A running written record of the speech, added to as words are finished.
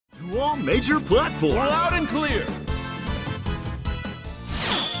all major platforms. Loud and clear.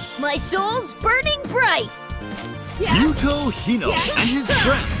 My soul's burning bright. Yuto Hino and his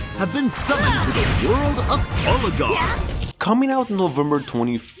friends have been summoned to the world of Polygon. Coming out November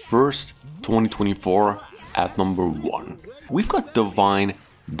 21st, 2024 at number 1. We've got Divine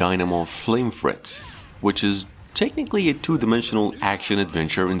Dynamo Flamefrit, which is technically a two-dimensional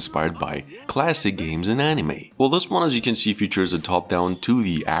action-adventure inspired by classic games and anime. Well, this one, as you can see, features a top-down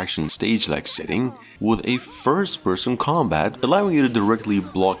 2D action stage-like setting with a first-person combat, allowing you to directly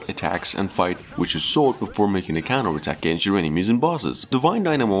block attacks and fight with your sword before making a counterattack against your enemies and bosses. Divine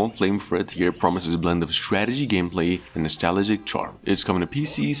Dynamo Flamefrit here promises a blend of strategy gameplay and nostalgic charm. It's coming to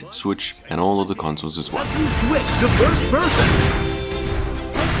PCs, Switch, and all other consoles as well. Let's you switch to first person.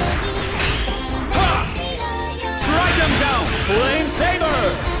 Strike them down! Flame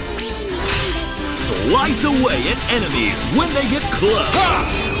Saber! Slice away at enemies when they get close.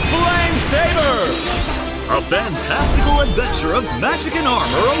 Flame Saber! A fantastical adventure of magic and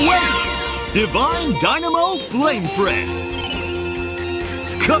armor awaits! Divine Dynamo Flamefrit!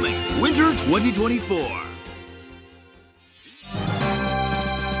 Coming winter 2024.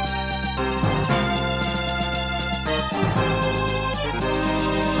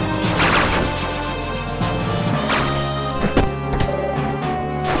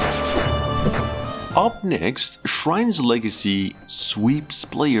 Up next, Shrine's Legacy sweeps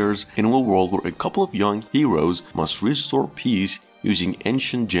players into a world where a couple of young heroes must restore peace using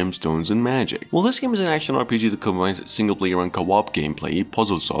ancient gemstones and magic. Well, this game is an action RPG that combines single-player and co-op gameplay,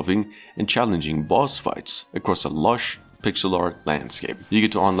 puzzle solving, and challenging boss fights across a lush, pixel art landscape. You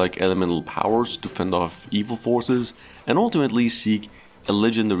get to unlock elemental powers to fend off evil forces, and ultimately seek a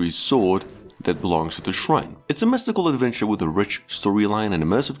legendary sword that belongs to the shrine. It's a mystical adventure with a rich storyline and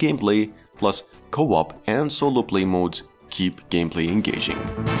immersive gameplay, plus co-op and solo play modes keep gameplay engaging.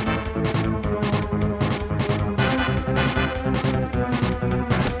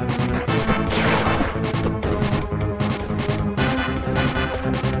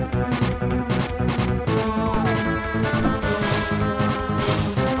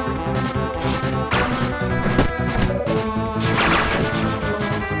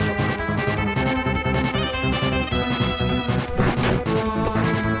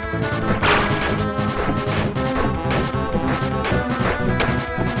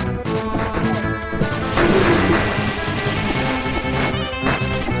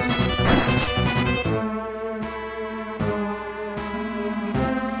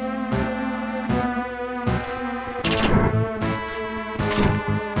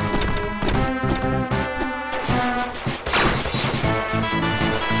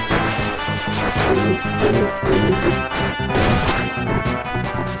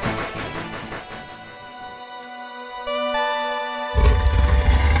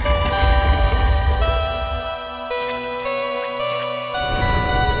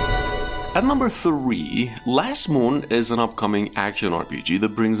 At number 3, Last Moon is an upcoming action RPG that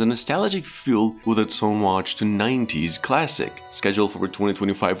brings a nostalgic feel with its homage to 90s classic. Scheduled for a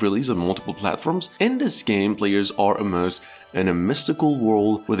 2025 release on multiple platforms, in this game players are immersed in a mystical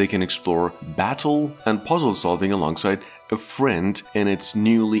world where they can explore battle and puzzle solving alongside a friend in its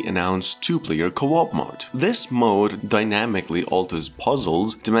newly announced 2-player co-op mode. This mode dynamically alters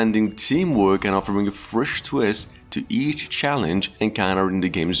puzzles, demanding teamwork and offering a fresh twist to each challenge encountered in the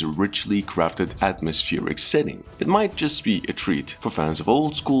game's richly crafted atmospheric setting. It might just be a treat for fans of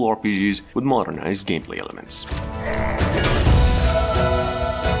old-school RPGs with modernized gameplay elements.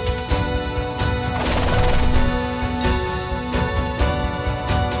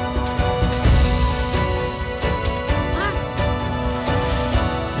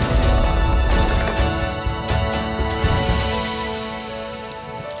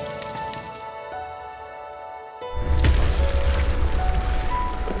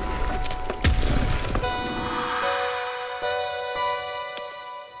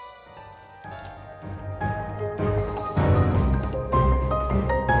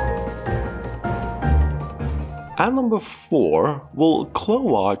 At number 4, well,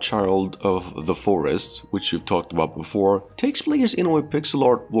 Kloa, Child of the Forest, which we've talked about before, takes players into a pixel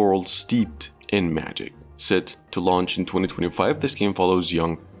art world steeped in magic. Set to launch in 2025, this game follows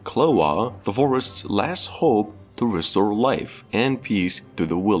young Kloa, the forest's last hope to restore life and peace to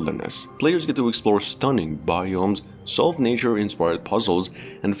the wilderness. Players get to explore stunning biomes, solve nature-inspired puzzles,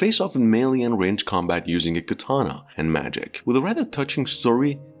 and face off in melee and ranged combat using a katana and magic. With a rather touching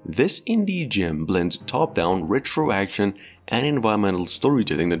story, this indie gem blends top-down retro action and environmental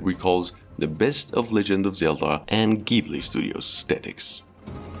storytelling that recalls the best of Legend of Zelda and Ghibli Studios aesthetics.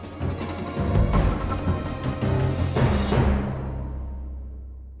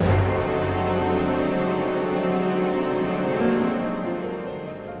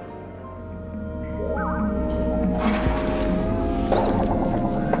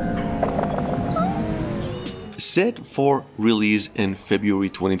 Set for release in February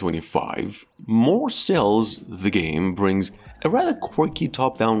 2025, Morsels, the game, brings a rather quirky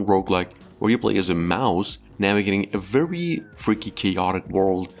top-down roguelike where you play as a mouse navigating a very freaky, chaotic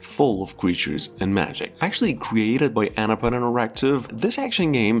world full of creatures and magic. Actually created by Annapurna Interactive, this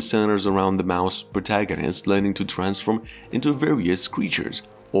action game centers around the mouse protagonist learning to transform into various creatures,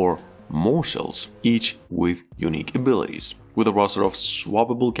 or morsels, each with unique abilities. With a roster of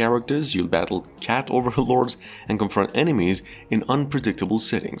swappable characters, you'll battle cat overlords and confront enemies in unpredictable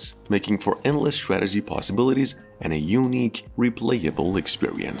settings, making for endless strategy possibilities and a unique, replayable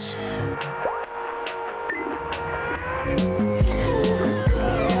experience.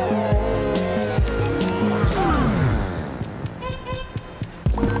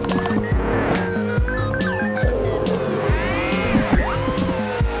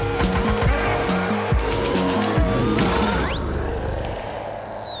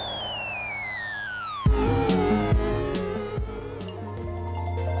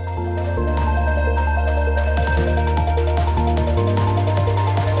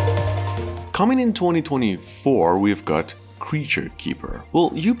 Coming in 2024, we've got Creature Keeper.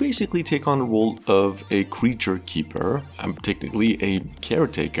 Well, you basically take on the role of a creature keeper, technically a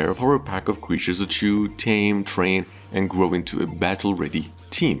caretaker for a pack of creatures that you tame, train, and grow into a battle-ready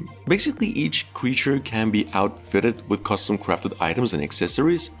team. Basically, each creature can be outfitted with custom-crafted items and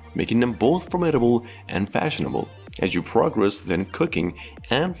accessories, making them both formidable and fashionable. As you progress, then cooking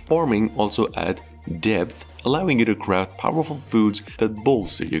and farming also add depth, allowing you to craft powerful foods that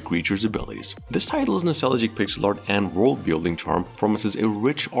bolster your creature's abilities. This title's nostalgic pixel art and world-building charm promises a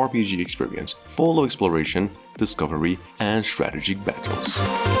rich RPG experience, full of exploration, discovery, and strategic battles.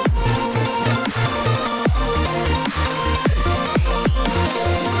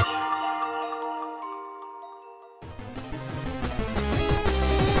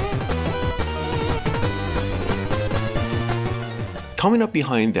 Coming up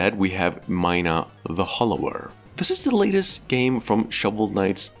behind that, we have Mina the Hollower. This is the latest game from Shovel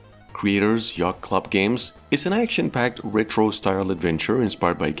Knight's creators, Yacht Club Games. It's an action-packed retro-style adventure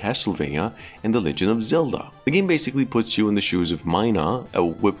inspired by Castlevania and The Legend of Zelda. The game basically puts you in the shoes of Mina, a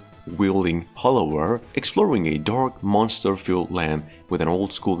whip-wielding hollower, exploring a dark, monster-filled land with an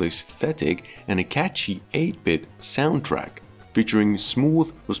old-school aesthetic and a catchy 8-bit soundtrack, featuring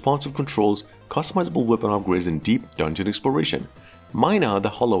smooth, responsive controls, customizable weapon upgrades, and deep dungeon exploration. Mina the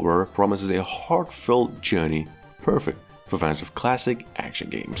Hollower promises a heartfelt journey, perfect for fans of classic action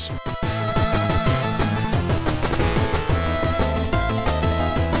games.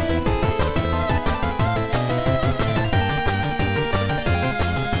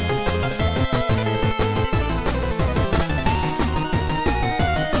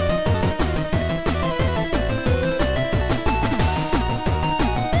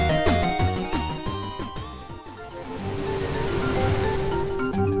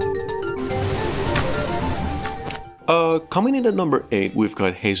 Coming in at number 8, we've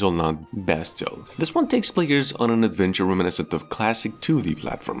got Hazelnut Bastille. This one takes players on an adventure reminiscent of classic 2D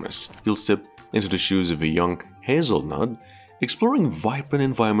platformers. You'll step into the shoes of a young hazelnut, exploring vibrant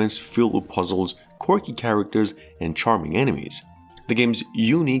environments filled with puzzles, quirky characters, and charming enemies. The game's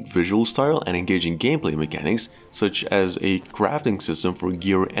unique visual style and engaging gameplay mechanics, such as a crafting system for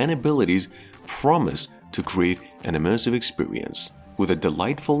gear and abilities, promise to create an immersive experience. With a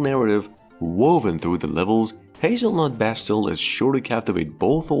delightful narrative woven through the levels, Hazelnut Bastille is sure to captivate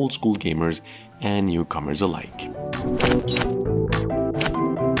both old-school gamers and newcomers alike.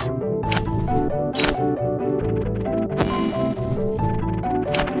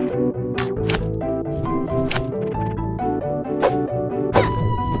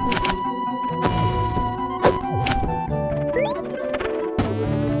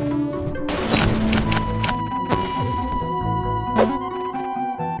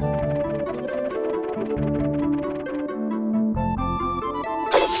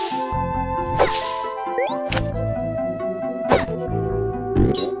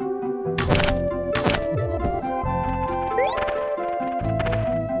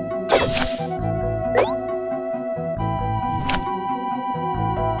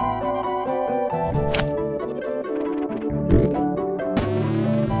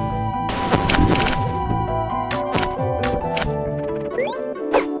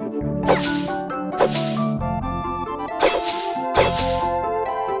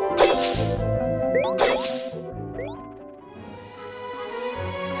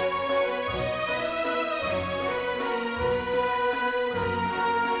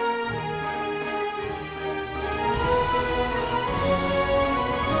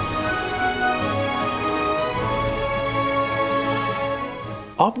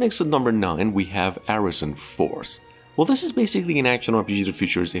 Up next at number 9 we have Arisen Force. Well, this is basically an action RPG that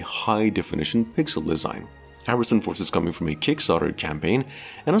features a high-definition pixel design. Arisen Force is coming from a Kickstarter campaign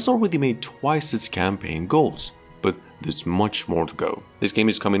and has already made twice its campaign goals, but there's much more to go. This game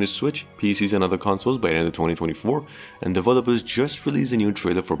is coming to Switch, PCs and other consoles by the end of 2024, and developers just released a new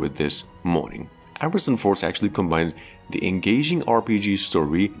trailer for it this morning. Arisen Force actually combines the engaging RPG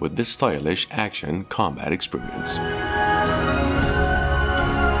story with the stylish action combat experience.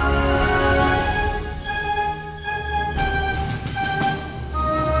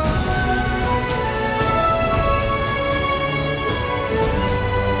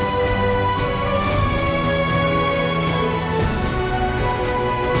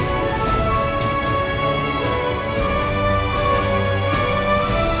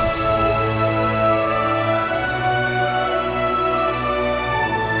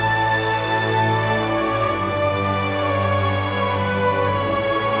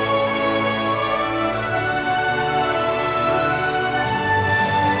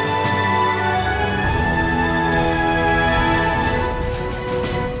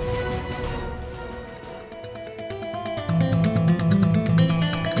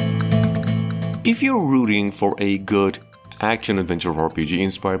 If you're rooting for a good action-adventure RPG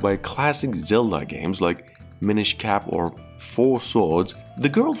inspired by classic Zelda games like Minish Cap or Four Swords, The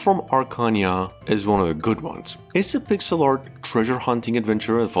Girl from Arkanya is one of the good ones. It's a pixel art treasure hunting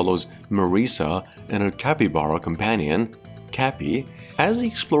adventure that follows Marisa and her capybara companion, Cappy, as they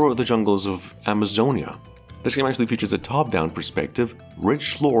explore the jungles of Amazonia. This game actually features a top-down perspective,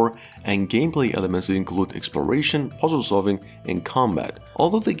 rich lore, and gameplay elements that include exploration, puzzle solving, and combat.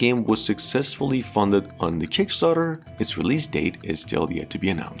 Although the game was successfully funded on the Kickstarter, its release date is still yet to be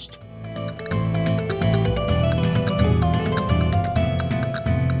announced.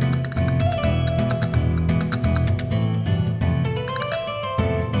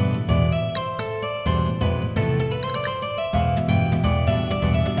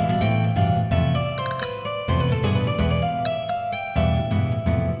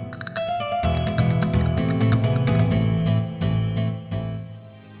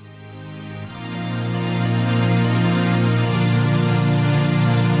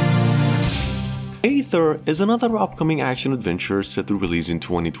 Aethyr is another upcoming action-adventure set to release in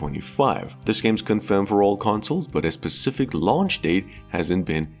 2025. This game's confirmed for all consoles, but a specific launch date hasn't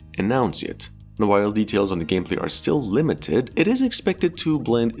been announced yet. Now, while details on the gameplay are still limited, it is expected to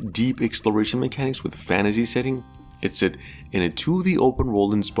blend deep exploration mechanics with fantasy setting. It's set in a 2D open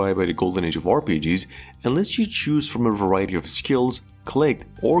world inspired by the golden age of RPGs and lets you choose from a variety of skills, collect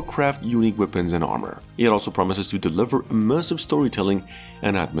or craft unique weapons and armor. It also promises to deliver immersive storytelling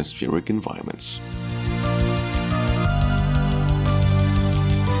and atmospheric environments.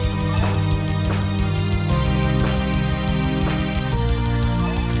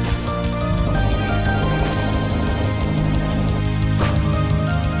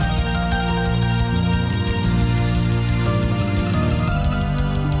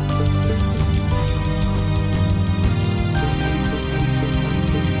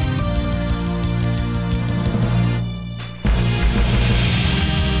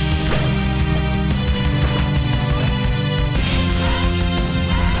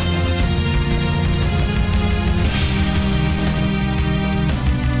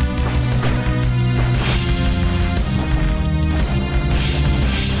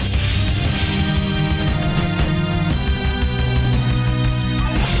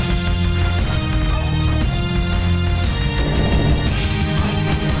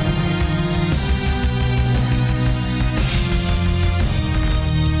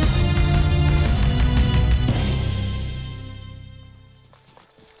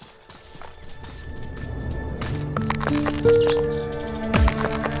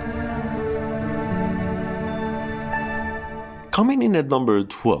 Coming in at number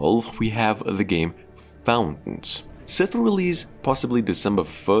 12, we have the game Fountains. Set for release possibly December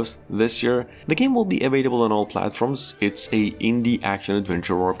 1st this year, the game will be available on all platforms. It's a indie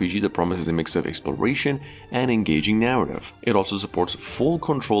action-adventure RPG that promises a mix of exploration and engaging narrative. It also supports full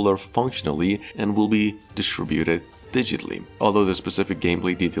controller functionally and will be distributed digitally. Although the specific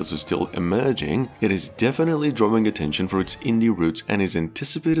gameplay details are still emerging, it is definitely drawing attention for its indie roots and is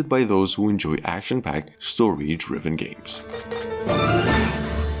anticipated by those who enjoy action-packed, story-driven games.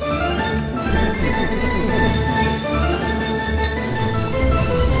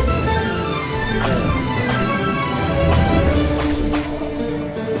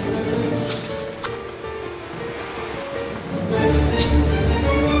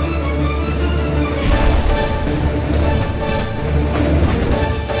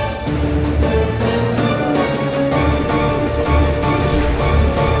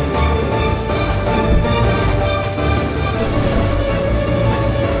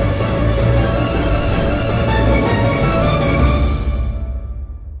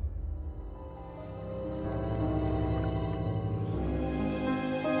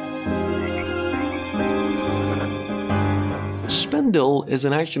 Spindle is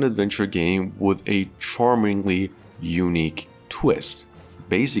an action-adventure game with a charmingly unique twist.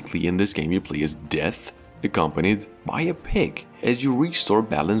 Basically, in this game you play as Death, accompanied by a pig, as you restore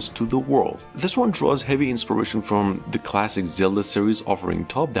balance to the world. This one draws heavy inspiration from the classic Zelda series, offering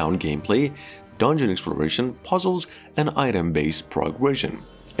top-down gameplay, dungeon exploration, puzzles, and item-based progression.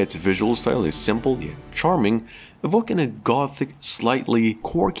 Its visual style is simple yet charming, evoking a gothic, slightly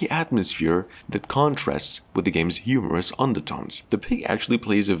quirky atmosphere that contrasts with the game's humorous undertones. The pig actually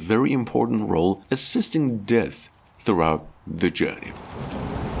plays a very important role, assisting Death throughout the journey.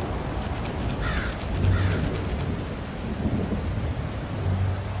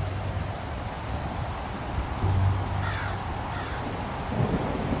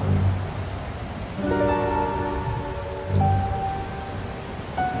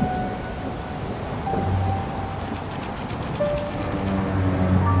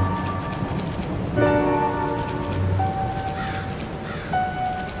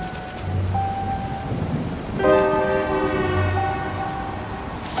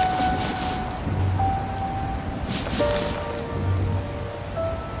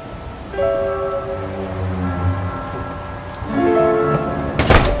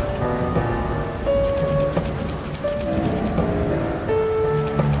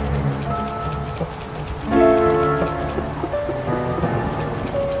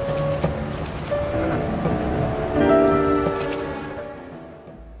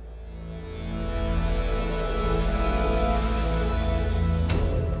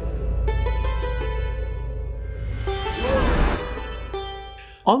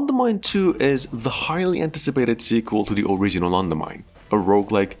 UnderMine 2 is the highly anticipated sequel to the original UnderMine, a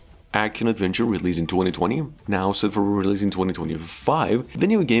roguelike action-adventure released in 2020, now set for release in 2025. The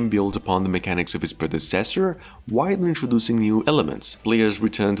new game builds upon the mechanics of its predecessor, while introducing new elements. Players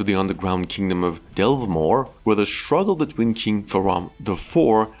return to the underground kingdom of Delvemore, where the struggle between King Faram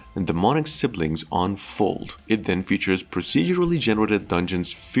IV and demonic siblings unfold. It then features procedurally generated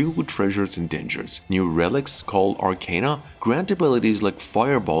dungeons filled with treasures and dangers. New relics, called Arkanya, grant abilities like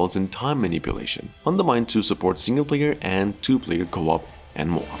fireballs and time manipulation. UnderMine 2 supports single-player and two-player co-op and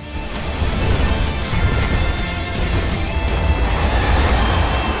more.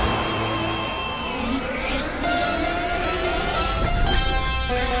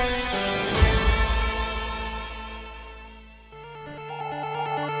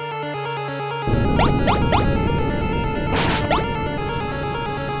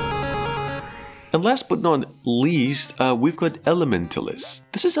 And last but not least, we've got Elementallis.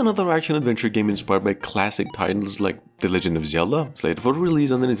 This is another action-adventure game inspired by classic titles like The Legend of Zelda, slated for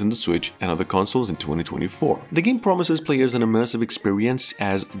release on the Nintendo Switch and other consoles in 2024. The game promises players an immersive experience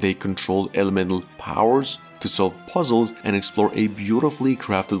as they control elemental powers to solve puzzles and explore a beautifully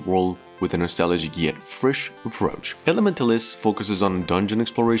crafted world with a nostalgic yet fresh approach. Elementallis focuses on dungeon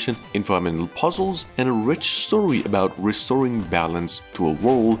exploration, environmental puzzles, and a rich story about restoring balance to a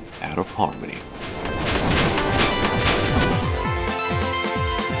world out of harmony.